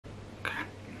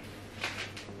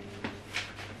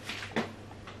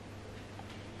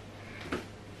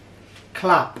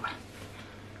clap.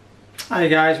 Hi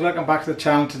guys, welcome back to the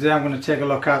channel. Today I'm going to take a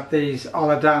look at these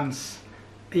Oladance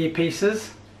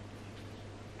earpieces.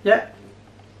 Yeah,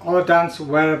 Oladance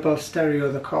Wearable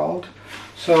Stereo they're called.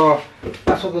 So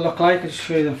that's what they look like. I'll just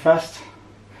show you them first.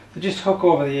 They just hook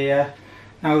over the ear.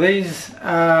 Now these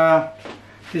are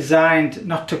designed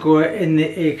not to go in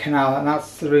the ear canal, and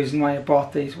that's the reason why I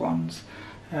bought these ones.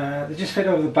 They just fit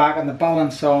over the back and the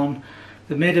balance on.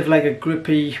 They're made of like a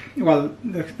grippy, well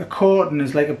the coating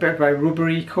is like a bit of a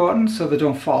rubbery coating so they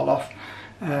don't fall off.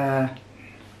 So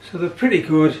they're pretty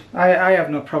good. I have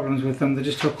no problems with them. They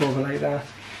just hook over like that.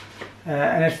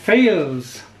 And it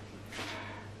feels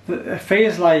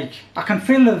like I can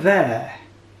feel they're there,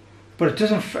 but it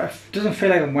doesn't feel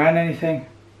like I'm wearing anything.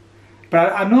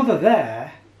 But I know they're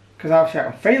there because obviously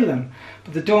I can feel them,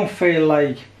 but they don't feel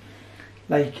like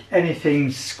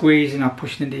anything's squeezing or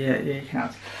pushing into your ear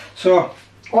canals. So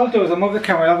all I'll do is I'll move the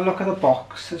camera, I'll have a look at the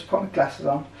box. Just put my glasses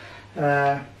on.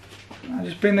 I'll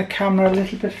just bring the camera a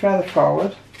little bit further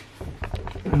forward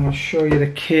and I'll show you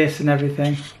the case and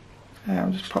everything.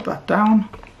 I'll just pop that down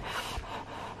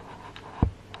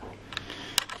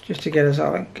just to get us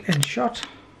all in shot.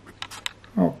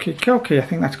 Okay, I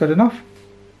think that's good enough.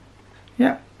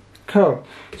 Yeah, cool.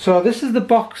 So this is the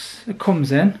box it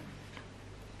comes in,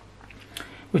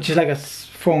 which is like a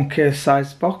phone case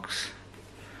sized box.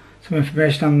 Some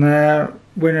information on there.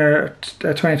 Winner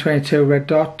 2022 red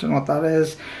dot and what that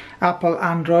is. Apple,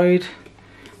 Android,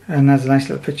 and there's a nice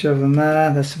little picture of them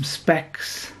there. There's some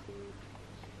specs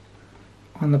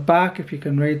on the back if you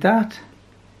can read that.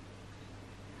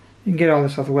 You can get all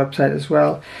this off the website as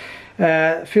well.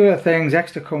 A few other things: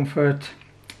 extra comfort,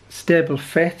 stable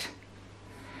fit,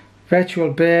 virtual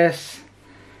bass,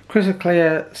 crystal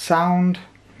clear sound,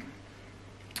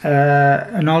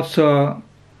 and also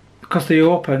because they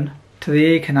open to the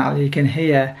ear canal you can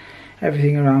hear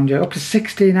everything around you. Up to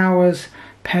 16 hours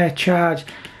per charge.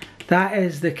 That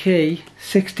is the key.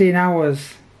 16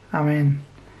 hours. I mean,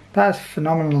 that's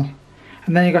phenomenal.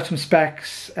 And then you got some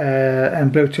specs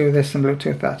and Bluetooth this and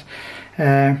Bluetooth that.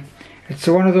 It's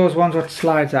one of those ones that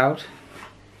slides out,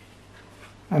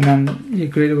 and then you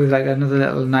greet it with like another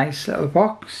little nice little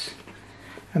box,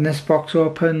 and this box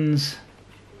opens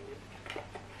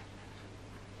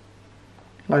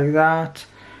like that.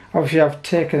 Obviously I've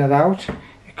taken it out.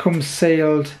 It comes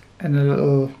sealed in a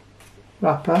little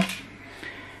wrapper.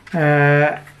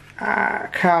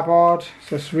 Cardboard,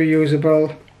 so it's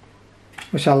reusable,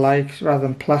 which I like rather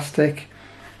than plastic.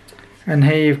 And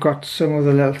here you've got some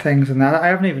other little things in there. I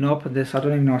haven't even opened this. I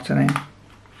don't even know what's in it. It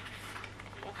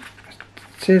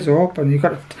says open. You've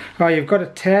got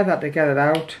to tear that to get it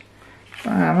out.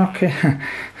 Okay.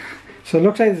 So it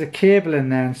looks like there's a cable in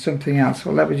there and something else.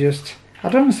 Well, let me just. I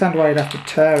don't understand why you'd have to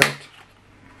tear it.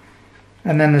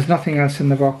 And then there's nothing else in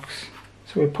the box.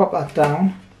 So we pop that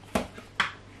down.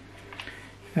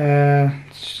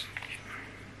 It's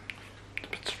a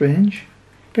bit strange.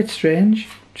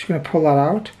 Just going to pull that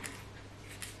out.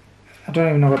 I don't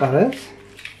even know what that is.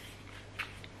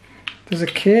 There's a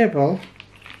cable.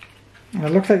 And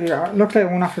it looks like I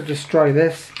won't have to destroy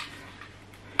this.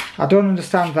 I don't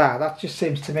understand that. That just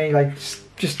seems to me like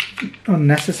just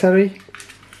unnecessary.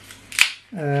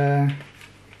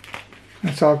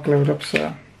 It's all glued up,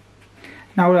 so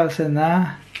now what else in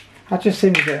there? That just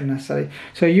seems a bit unnecessary.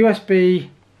 So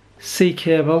USB-C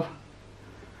cable.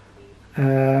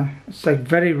 It's like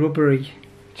very rubbery,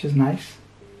 which is nice.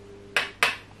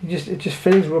 It just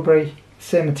feels rubbery,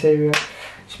 same material.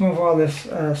 Just move all this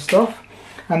stuff,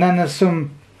 and then there's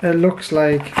some. It looks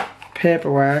like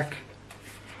paperwork.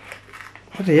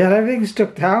 What the hell? Everything's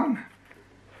stuck down.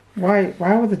 Why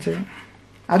would they do it?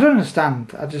 I don't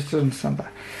understand. I just don't understand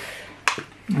that.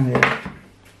 Anyway,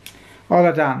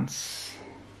 Oladance.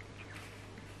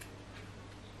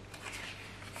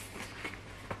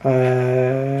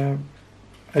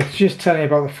 It's just telling you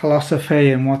about the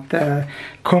philosophy and what the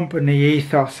company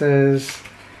ethos is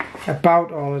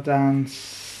about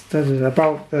Oladance.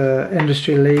 About the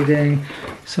industry leading.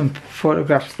 Some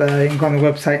photographs there. You can go on the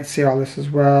website and see all this as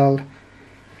well.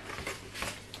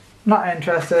 Not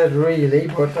interested really,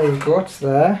 but there we go, it's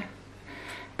there.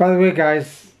 By the way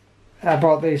guys, I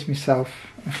bought these myself.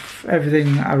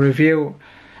 Everything I review,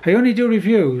 I only do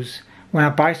reviews when I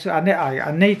buy something.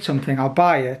 I need something, I'll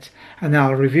buy it and then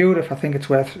I'll review it if I think it's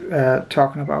worth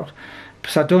talking about.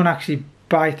 So I don't actually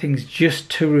buy things just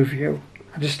to review.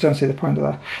 I just don't see the point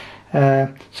of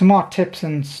that. Some more tips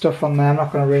and stuff on there. I'm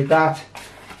not going to read that.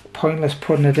 Pointless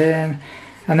putting it in.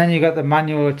 And then you got the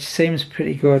manual, which seems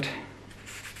pretty good.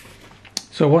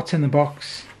 So what's in the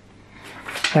box?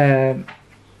 And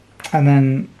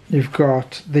then You've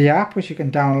got the app which you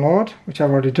can download, which I've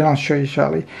already done, I'll show you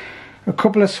shortly. A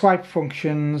couple of swipe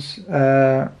functions,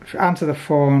 answer the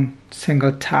phone,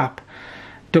 single tap,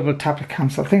 double tap to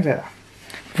cancel, things like that.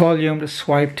 Volume to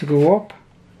swipe to go up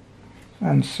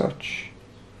and such,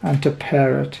 and to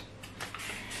pair it.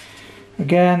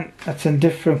 Again, that's in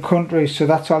different countries, so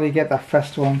that's all you get, that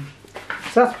first one.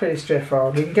 So that's pretty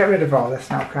straightforward. We can get rid of all this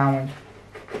now, can't we?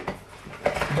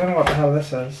 I don't know what the hell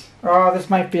this is. Oh, this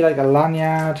might be like a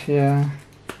lanyard here.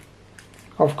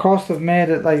 Of course they've made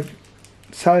it like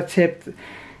sellotape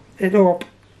it up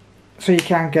so you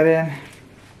can't get in.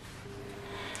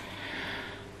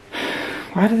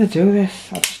 Why do they do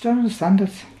this? I just don't understand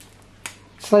it.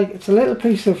 It's like, it's a little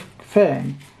piece of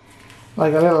thing,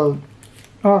 like a little,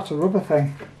 oh, it's a rubber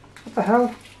thing. What the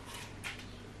hell?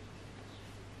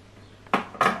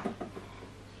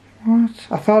 What?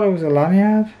 I thought it was a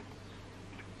lanyard.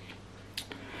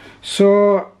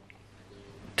 So,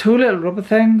 two little rubber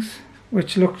things,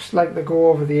 which looks like they go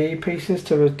over the earpieces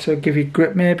to give you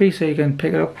grip maybe, so you can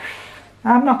pick it up.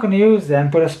 I'm not going to use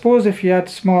them, but I suppose if you had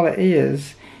smaller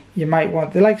ears, you might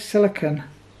want, they're like silicone.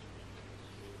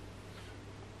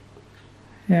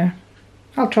 Yeah,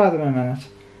 I'll try them in a minute.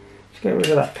 Just get rid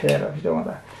of that paper if you don't want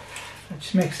that. It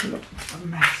just makes it look a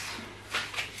mess.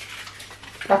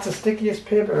 That's the stickiest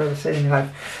paper I've ever seen in my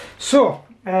life. So,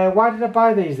 why did I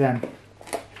buy these then?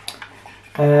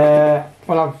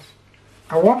 Well,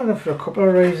 I wanted them for a couple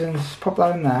of reasons. Pop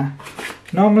that in there.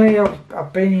 Normally,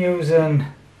 I've been using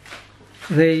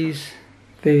these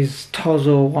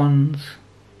Tozo ones,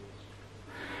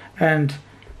 and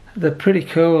they're pretty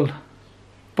cool,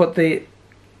 but they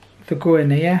go in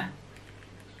here.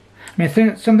 I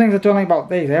mean, some things I don't like about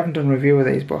these, I haven't done a review of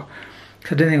these, but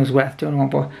cause I didn't think it was worth doing one.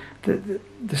 But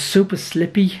they're super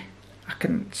slippy.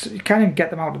 You can't even get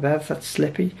them out of there. It's that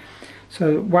slippy.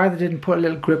 So why they didn't put a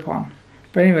little grip on.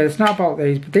 But anyway, it's not about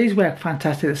these. But these work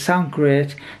fantastic. They sound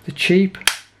great. They're cheap.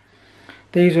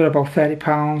 These were about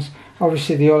 £30.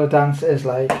 Obviously, the Oladance is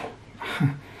like,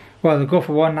 well, they go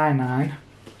for $1.99.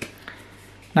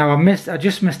 Now I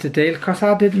just missed a deal because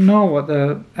I didn't know what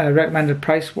the recommended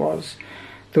price was.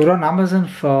 They were on Amazon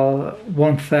for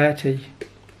 $1.30,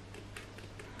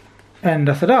 and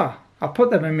I thought, oh, I'll put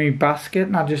them in my basket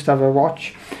and I'll just have a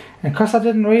watch. And because I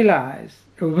didn't realise,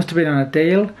 it must have been on a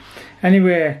deal.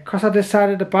 Anyway, because I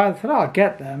decided to buy them, I thought, oh, I'll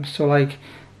get them. So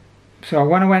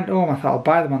when I went home, I thought I'll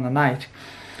buy them on the night,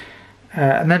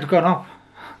 and then it's gone up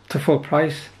to full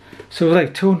price. So it was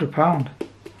like £200.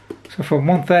 So from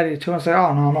 $1.30 to $200, I was like,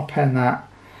 oh no, I'm not paying that.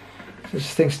 So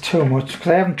this thing's too much, because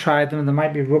I haven't tried them and they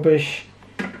might be rubbish.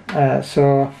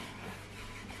 So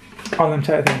all them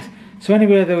type of things. So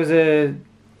anyway, there was a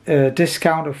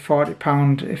discount of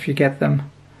 £40 if you get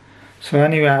them. So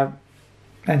anyway, I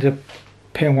ended up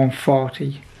paying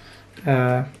 $140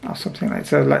 or something like that.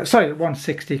 So like, sorry,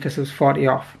 $160 because it was 40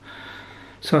 off.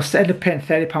 So I ended up paying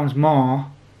 £30 more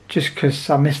just because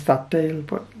I missed that deal.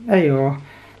 But there you go.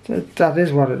 That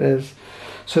is what it is.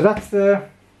 So that's the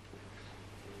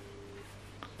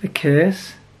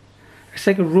case. It's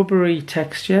like a rubbery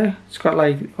texture. It's got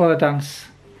like Oladance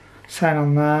sign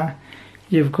on there.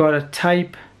 You've got a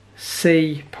Type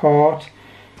C port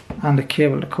and a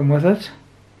cable to come with it.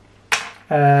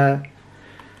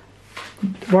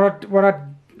 What I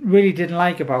really didn't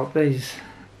like about these,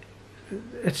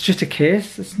 it's just a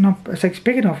case. It's like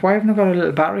big enough. Why haven't I got a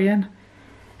little battery in?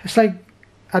 It's like,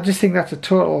 I just think that's a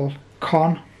total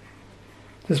con.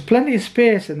 There's plenty of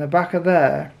space in the back of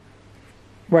there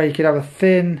where you could have a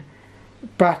thin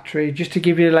battery just to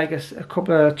give you like a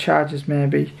couple of charges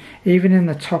maybe. Even in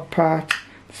the top part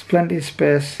there's plenty of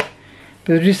space,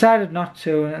 but they've decided not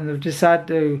to, and they've decided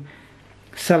to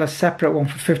sell a separate one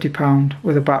for £50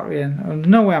 with a battery in. And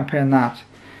no way I'm paying that.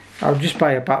 I'll just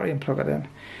buy a battery and plug it in.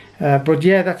 But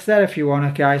yeah, that's there if you want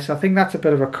it, guys. So I think that's a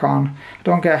bit of a con. I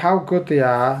don't care how good they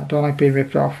are. I don't like being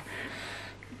ripped off.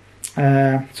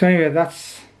 So anyway,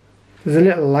 there's a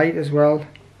little light as well.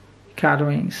 I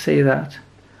don't even see that.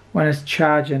 When it's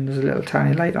charging, there's a little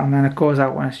tiny light on, and it goes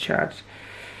out when it's charged.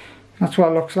 That's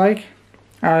what it looks like.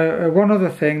 One other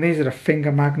thing, these are a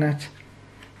finger magnet.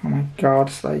 Oh my god,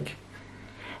 it's like,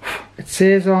 it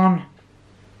says on,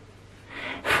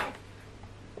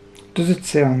 does it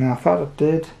say on there? I thought it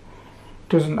did.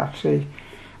 Doesn't actually.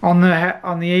 On the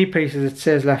earpieces it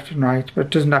says left and right, but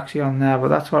it doesn't actually on there, but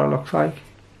that's what it looks like.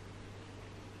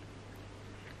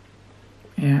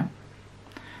 Yeah.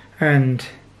 And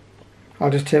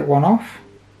I'll just take one off.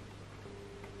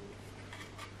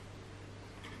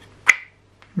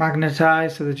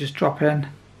 Magnetized, so they just drop in.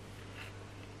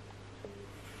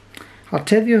 I'll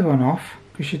take the other one off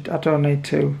because I don't need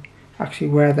to actually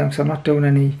wear them, because I'm not doing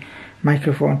any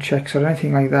microphone checks or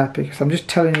anything like that, because I'm just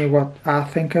telling you what I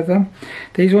think of them.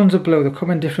 These ones are blue. They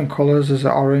come in different colours. There's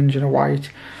an orange and a white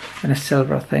and a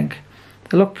silver, I think.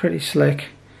 They look pretty slick.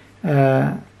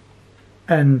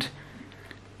 And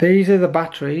these are the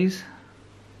batteries,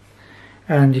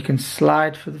 and you can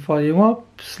slide for the volume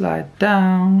up, slide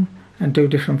down, and do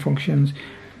different functions.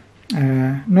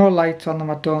 No lights on them.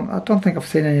 I don't think I've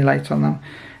seen any lights on them.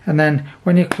 And then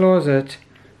when you close it,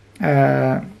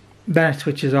 then it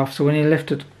switches off. So when you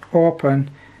lift it open,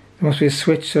 there must be a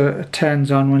switch so it turns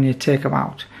on when you take them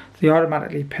out. They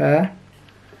automatically pair.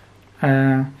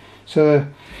 So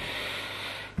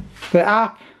the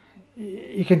app,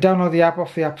 you can download the app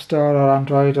off the App Store or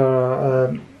Android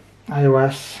or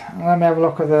iOS. Let me have a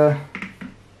look at the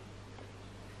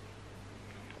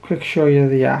quick show you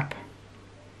the app.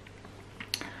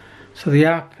 So the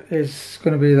app is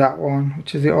going to be that one,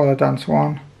 which is the Oladance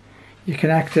one. You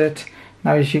connect it.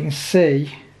 Now, as you can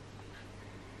see,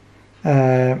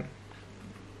 it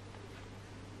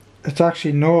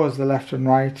actually knows the left and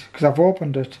right because I've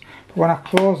opened it. But when I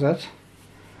close it,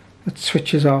 it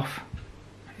switches off.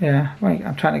 Yeah, wait,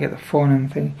 I'm trying to get the phone in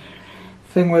thing.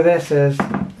 The thing with this is,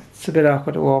 it's a bit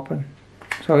awkward to open.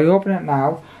 So you open it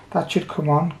now, that should come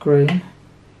on, green.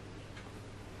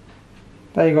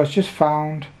 There you go, it's just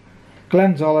found.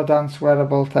 Glenn's Oladance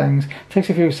wearable things.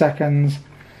 Takes a few seconds.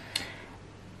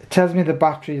 It tells me the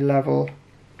battery level,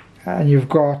 and you've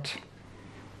got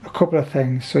a couple of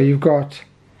things. So you've got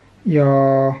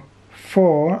your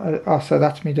phone. Oh, so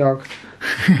that's me dog.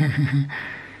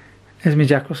 There's me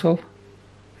Jack Russell.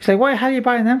 He's like, why the hell are you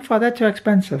buying them for? They're too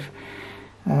expensive.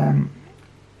 And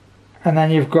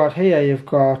then you've got here, you've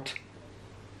got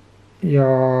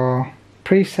your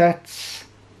presets.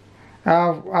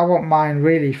 I won't mind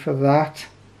really for that.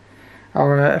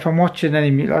 Or if I'm watching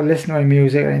any or listening to any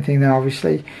music or anything, then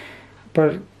obviously.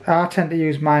 But I tend to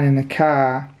use mine in the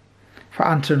car for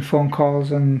answering phone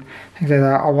calls and things like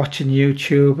that, or watching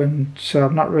YouTube, and so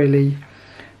I'm not really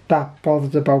that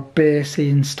bothered about bassy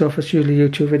and stuff. It's usually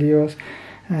YouTube videos.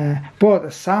 But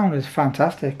the sound is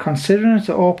fantastic, considering it's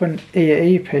an open ear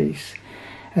earpiece,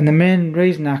 and the main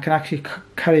reason I can actually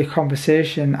carry a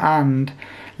conversation and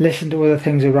listen to other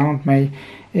things around me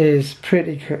is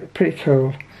pretty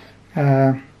cool.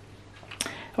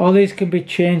 All these can be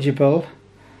changeable.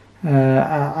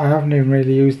 I haven't even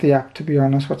really used the app, to be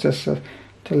honest. What's this?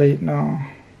 Delete? No.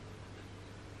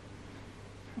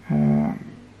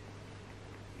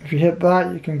 If you hit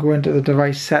that, you can go into the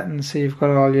device settings, so you've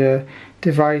got all your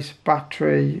device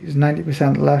battery is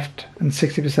 90% left and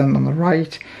 60% on the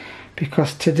right,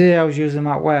 because today I was using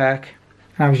them at work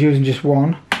and I was using just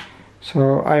one.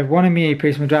 So I have one in my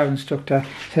earpiece. I'm a driving instructor,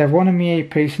 so I have one in my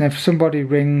earpiece, and if somebody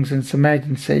rings and it's an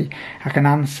emergency, I can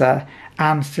answer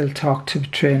and still talk to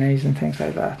trainees and things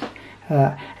like that.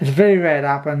 It's very rare it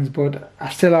happens, but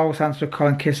I still always answer a call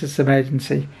in case it's an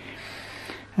emergency.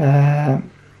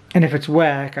 And if it's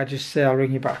work, I just say I'll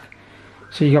ring you back.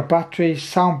 So you got battery,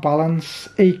 sound balance,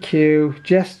 EQ,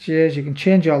 gestures. You can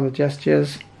change all the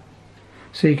gestures.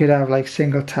 So you could have like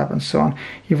single tap and so on.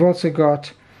 You've also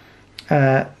got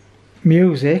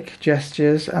music,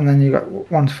 gestures, and then you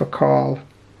got ones for call.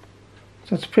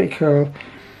 So it's pretty cool.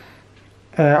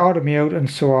 Auto mute and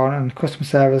so on, and customer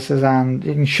services, and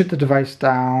you can shut the device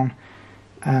down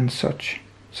and such.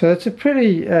 So it's a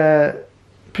pretty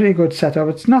good setup.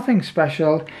 It's nothing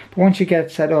special, but once you get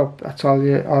it set up, that's all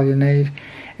you need.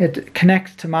 It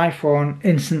connects to my phone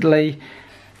instantly,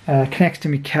 connects to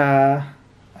my car.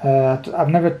 I've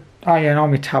never, all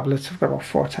my tablets. I've got about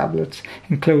 4 tablets,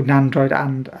 including Android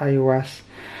and iOS.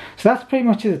 So that's pretty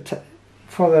much it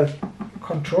for the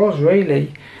controls,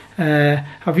 really.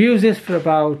 I've used this for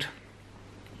about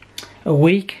a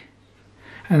week,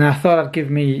 and I thought I'd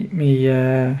give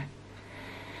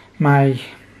my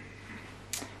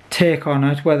take on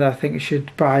it, whether I think you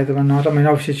should buy them or not. I mean,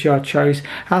 obviously it's your choice.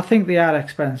 I think they are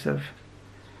expensive.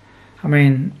 I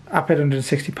mean, I paid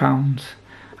 £160.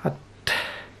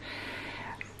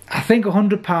 I think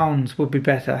 £100 would be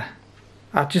better.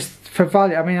 Just for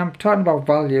value. I mean, I'm talking about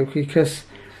value, because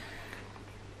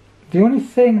the only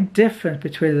thing different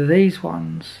between these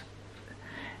ones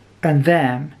and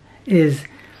them is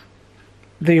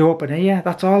the open ear.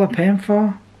 That's all I'm paying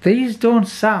for. These don't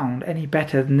sound any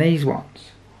better than these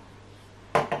ones.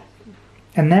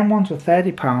 And them ones were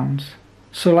 £30.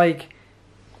 So like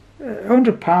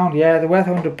 £100, yeah, they're worth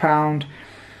 £100.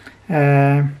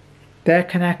 They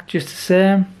connect just the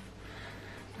same.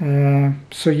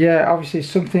 So yeah, obviously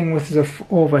something with the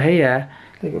over here,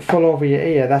 like a full over your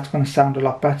ear, that's going to sound a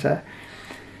lot better.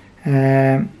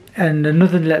 And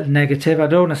another little negative, I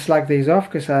don't want to slag these off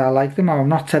because I like them. I'm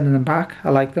not sending them back.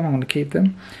 I like them. I'm going to keep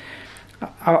them.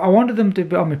 I wanted them to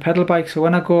be on my pedal bike, so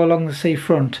when I go along the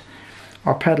seafront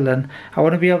or pedaling, I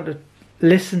want to be able to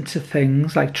listen to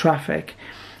things like traffic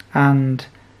and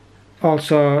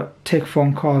also take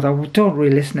phone calls. I don't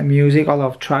really listen to music, although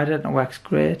I've tried it and it works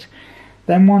great.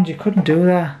 Them ones you couldn't do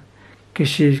that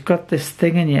because you've got this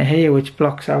thing in your ear which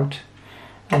blocks out,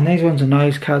 and these ones are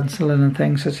noise cancelling and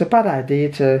things, so it's a bad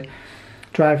idea to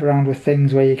drive around with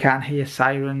things where you can't hear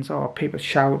sirens or people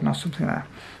shouting or something like that,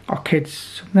 or kids,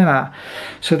 something like that.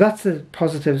 So that's the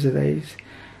positives of these.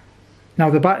 Now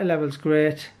the battery level's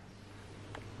great.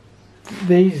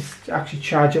 These actually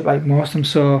charge up like most of them,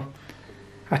 so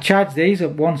I charge these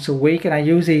up once a week and I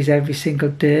use these every single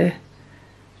day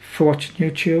for watching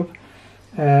YouTube.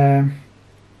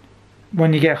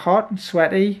 When you get hot and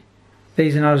sweaty,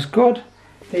 these are not as good.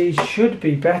 These should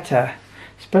be better,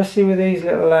 especially with these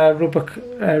little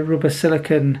rubber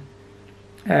silicone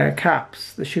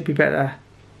caps. They should be better.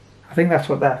 I think that's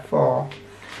what they're for.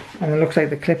 And it looks like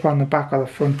the clip on the back or the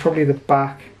front, probably the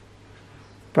back.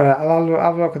 But I'll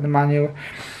have a look at the manual.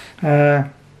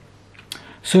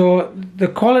 So the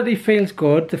quality feels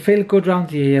good. They feel good around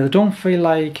the ear. They don't feel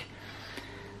like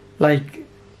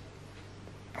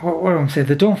what do I say?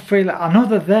 They don't feel. I know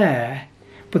they're there,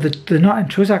 but they're not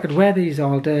intrusive. I could wear these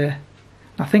all day.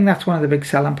 I think that's one of the big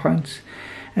selling points.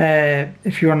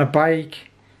 If you're on a bike,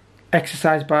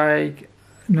 exercise bike,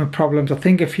 no problems. I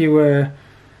think if you were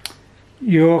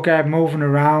yoga, moving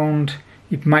around,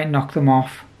 you might knock them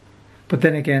off. But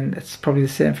then again, it's probably the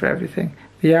same for everything.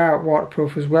 They are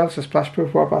waterproof as well, so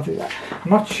splash-proof waterproof. I'm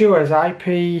not sure as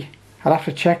IP. I'll have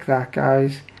to check that,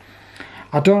 guys.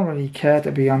 I don't really care,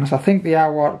 to be honest. I think they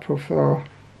are waterproof though.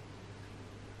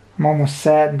 I'm almost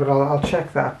certain, but I'll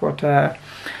check that. But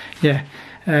yeah,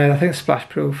 I think it's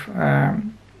splash-proof.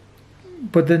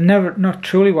 But they're not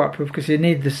truly waterproof because you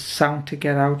need the sound to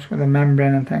get out with the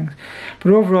membrane and things.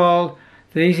 But overall,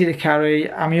 they're easy to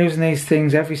carry. I'm using these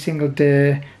things every single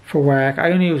day for work.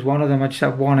 I only use one of them. I just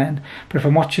have one in. But if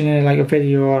I'm watching like a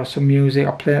video or some music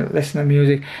or listening to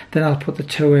music, then I'll put the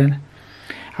two in.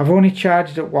 I've only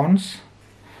charged it once,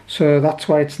 so that's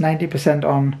why it's 90%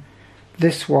 on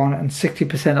this one and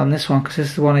 60% on this one, because this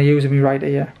is the one I use in my right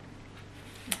ear.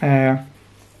 And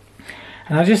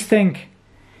I just think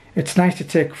it's nice to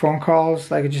take phone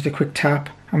calls, like just a quick tap.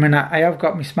 I mean, I have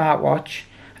got my smartwatch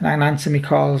and I can answer my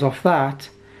calls off that,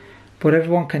 but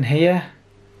everyone can hear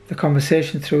the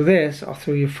conversation through this or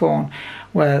through your phone.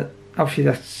 Well, obviously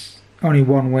that's only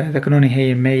one way. They can only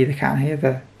hear me, they can't hear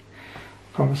the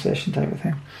conversation type of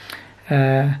thing.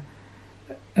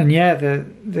 And yeah,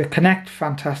 the connect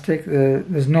fantastic.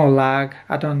 There's no lag.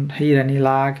 I don't hear any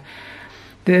lag.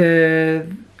 I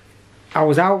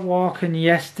was out walking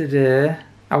yesterday.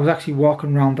 I was actually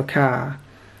walking around the car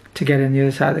to get in the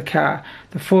other side of the car.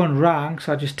 The phone rang,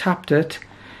 so I just tapped it,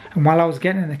 and while I was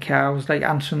getting in the car I was like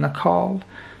answering the call.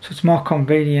 So it's more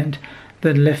convenient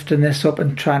than lifting this up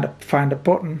and trying to find a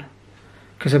button,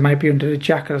 because it might be under the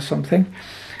jacket or something.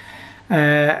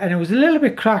 And it was a little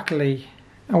bit crackly,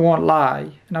 I won't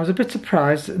lie, and I was a bit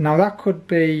surprised. Now that could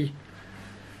be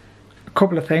a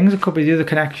couple of things. It could be the other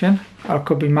connection, or it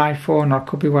could be my phone, or it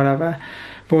could be whatever.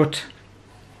 But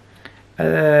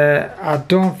I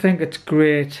don't think it's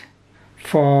great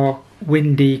for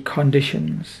windy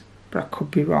conditions, but I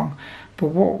could be wrong. But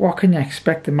what can you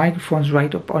expect? The microphone's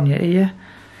right up on your ear.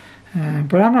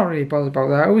 But I'm not really bothered about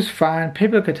that. It was fine.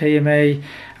 People could hear me.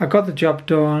 I got the job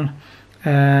done.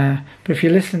 But if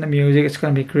you're listening to music, it's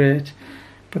going to be great.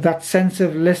 But that sense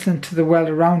of listening to the world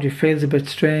around you feels a bit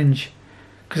strange,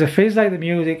 because it feels like the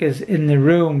music is in the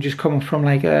room, just coming from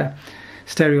like a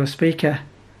stereo speaker.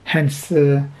 Hence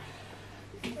the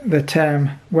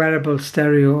term wearable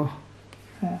stereo.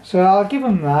 So I'll give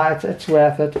them that. It's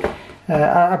worth it.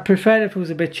 I prefer it if it was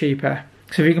a bit cheaper.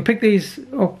 So if you can pick these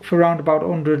up for around about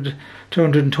 100 to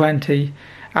 120,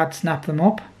 I'd snap them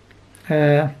up.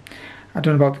 I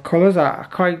don't know about the colours. I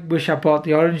quite wish I bought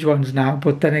the orange ones now,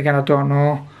 but then again I don't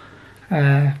know.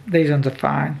 These ones are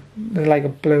fine. They're like a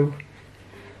blue,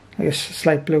 like a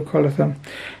slight blue colour to them.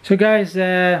 So guys,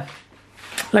 like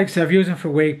I said, I've used them for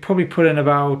a week. Probably put in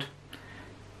about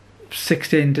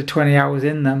 16 to 20 hours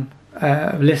in them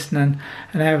of listening,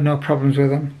 and I have no problems with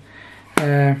them.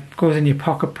 Goes in your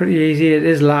pocket pretty easy. It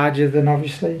is larger than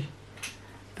obviously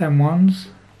them ones.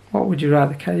 What would you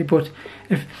rather carry? But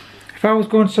if I was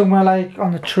going somewhere like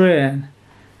on the train,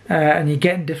 and you're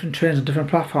getting different trains on different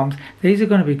platforms, these are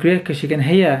going to be great because you can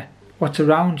hear what's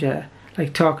around you.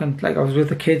 Like talking, like I was with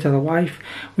the kids or the wife,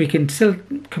 we can still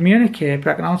communicate,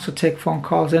 but I can also take phone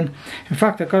calls in. In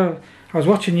fact, I was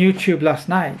watching YouTube last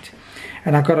night,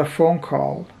 and I got a phone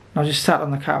call. And I was just sat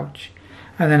on the couch,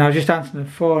 And then I was just answering the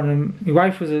phone, and my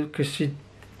wife was, because she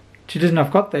doesn't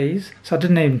have got these, so I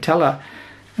didn't even tell her.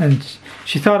 And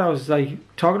she thought I was like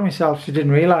talking to myself, she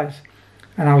didn't realise.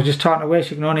 And I was just talking away,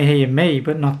 she can only hear me,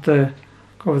 but not the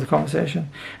over the conversation.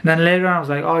 And then later on I was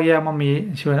like, oh yeah, I'm on me,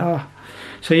 and she went, oh.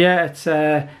 So yeah, it's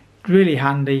really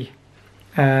handy.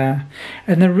 And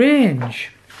the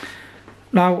range,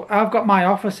 now I've got my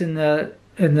office in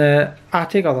the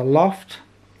attic or the loft,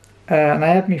 and I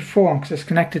had my phone because it's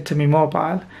connected to my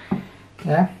mobile.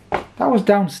 Yeah, that was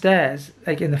downstairs,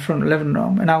 like in the front living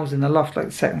room, and I was in the loft, like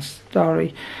the second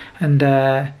story, and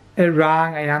it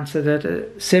rang, I answered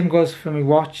it. Same goes for my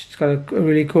watch, it's got a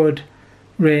really good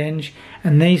range,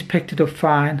 and these picked it up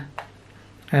fine.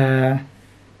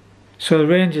 So the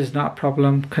range is not a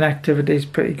problem, connectivity is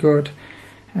pretty good.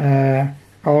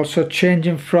 Also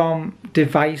changing from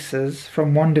devices,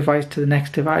 from one device to the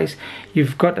next device,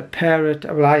 you've got to pair it,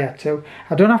 well I had to.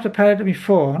 I don't have to pair it to my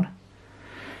phone.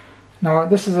 Now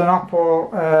this is an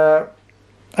Oppo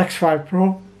X5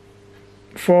 Pro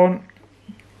phone.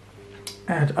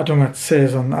 And I don't know what it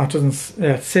says on that,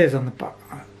 it says on the back.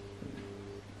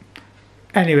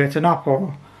 Anyway, it's an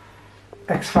Oppo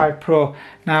X5 Pro.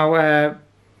 Now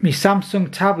my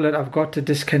Samsung tablet I've got to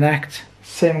disconnect.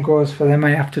 Same goes for them.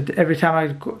 I have to, every time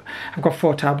I've got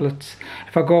 4 tablets.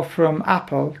 If I go from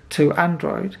Apple to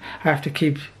Android, I have to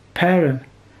keep pairing.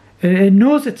 It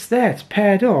knows it's there, it's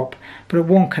paired up, but it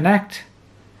won't connect,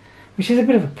 which is a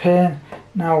bit of a pain.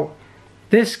 Now,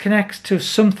 this connects to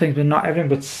some things, but not everything,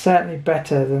 but certainly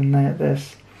better than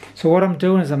this. So what I'm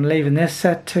doing is I'm leaving this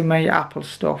set to my Apple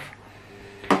stuff,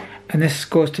 and this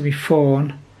goes to my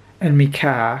phone and my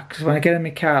car, because when I get in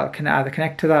my car, I can either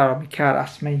connect to that or my car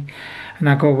asks me, and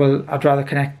I go, well, I'd rather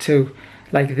connect to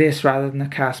like this rather than the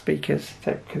car speakers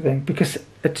type of thing, because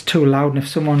it's too loud, and if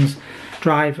someone's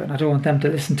driving, I don't want them to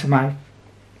listen to my,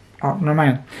 oh, never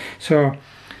mind. So,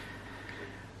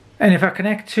 and if I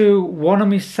connect to one of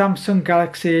my Samsung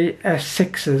Galaxy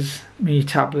S6s, my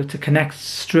tablet, to connect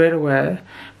straight away,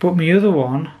 but my other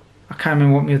one, I can't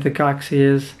remember what my other Galaxy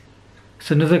is,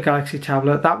 it's another Galaxy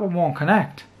tablet, that one won't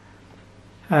connect.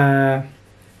 And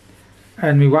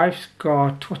my wife's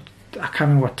got, what, I can't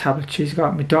remember what tablet she's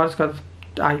got. My daughter's got an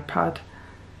iPad.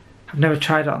 I've never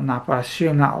tried it on that, but I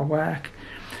assume that'll work.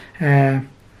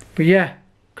 But yeah,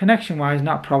 connection wise,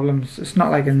 not problems. It's not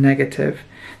like a negative.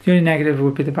 The only negative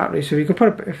would be the battery. So you could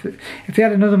put if they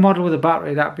had another model with a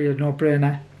battery, that'd be a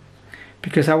no-brainer,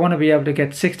 because I want to be able to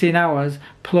get 16 hours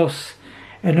plus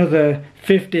another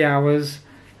 50 hours.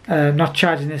 Not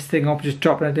charging this thing up, just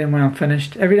dropping it in when I'm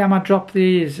finished. Every time I drop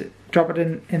it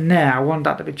in there, I want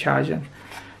that to be charging.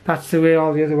 That's the way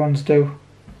all the other ones do.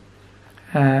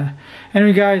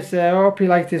 Anyway guys, I hope you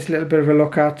like this little bit of a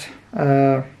look at.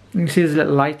 You can see there's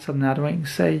little lights on there, I don't know what you can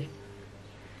see.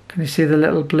 Can you see the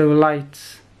little blue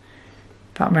lights?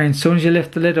 That means as soon as you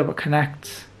lift the lid up, it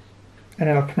connects. And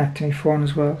it'll connect to my phone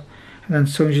as well. And then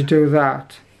as soon as you do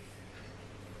that,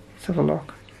 let's have a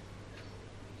look.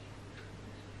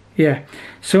 Yeah,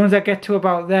 as soon as I get to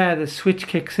about there, the switch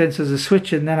kicks in, so there's a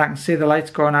switch, and then I can see the lights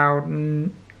going out.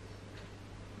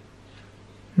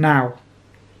 Now,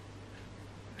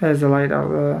 there's the light out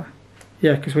there.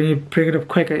 Yeah, because when you bring it up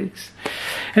quick, it's...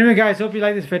 Anyway guys, hope you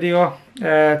like this video.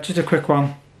 Just a quick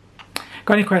one.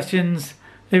 Got any questions,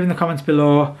 leave in the comments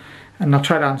below, and I'll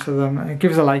try to answer them.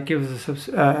 Give us a like, give us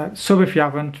a sub if you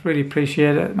haven't, really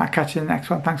appreciate it, and I'll catch you in the next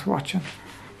one. Thanks for watching.